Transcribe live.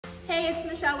Hey, it's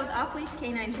Michelle with Off Leash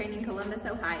K9 Training, Columbus,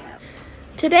 Ohio.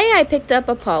 Today I picked up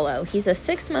Apollo. He's a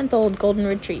 6-month-old golden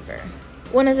retriever.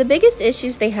 One of the biggest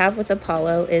issues they have with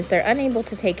Apollo is they're unable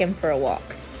to take him for a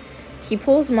walk. He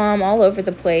pulls mom all over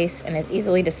the place and is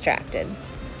easily distracted.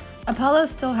 Apollo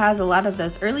still has a lot of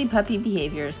those early puppy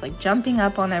behaviors like jumping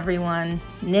up on everyone,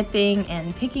 nipping,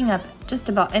 and picking up just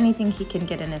about anything he can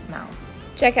get in his mouth.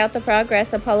 Check out the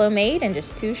progress Apollo made in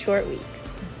just 2 short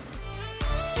weeks.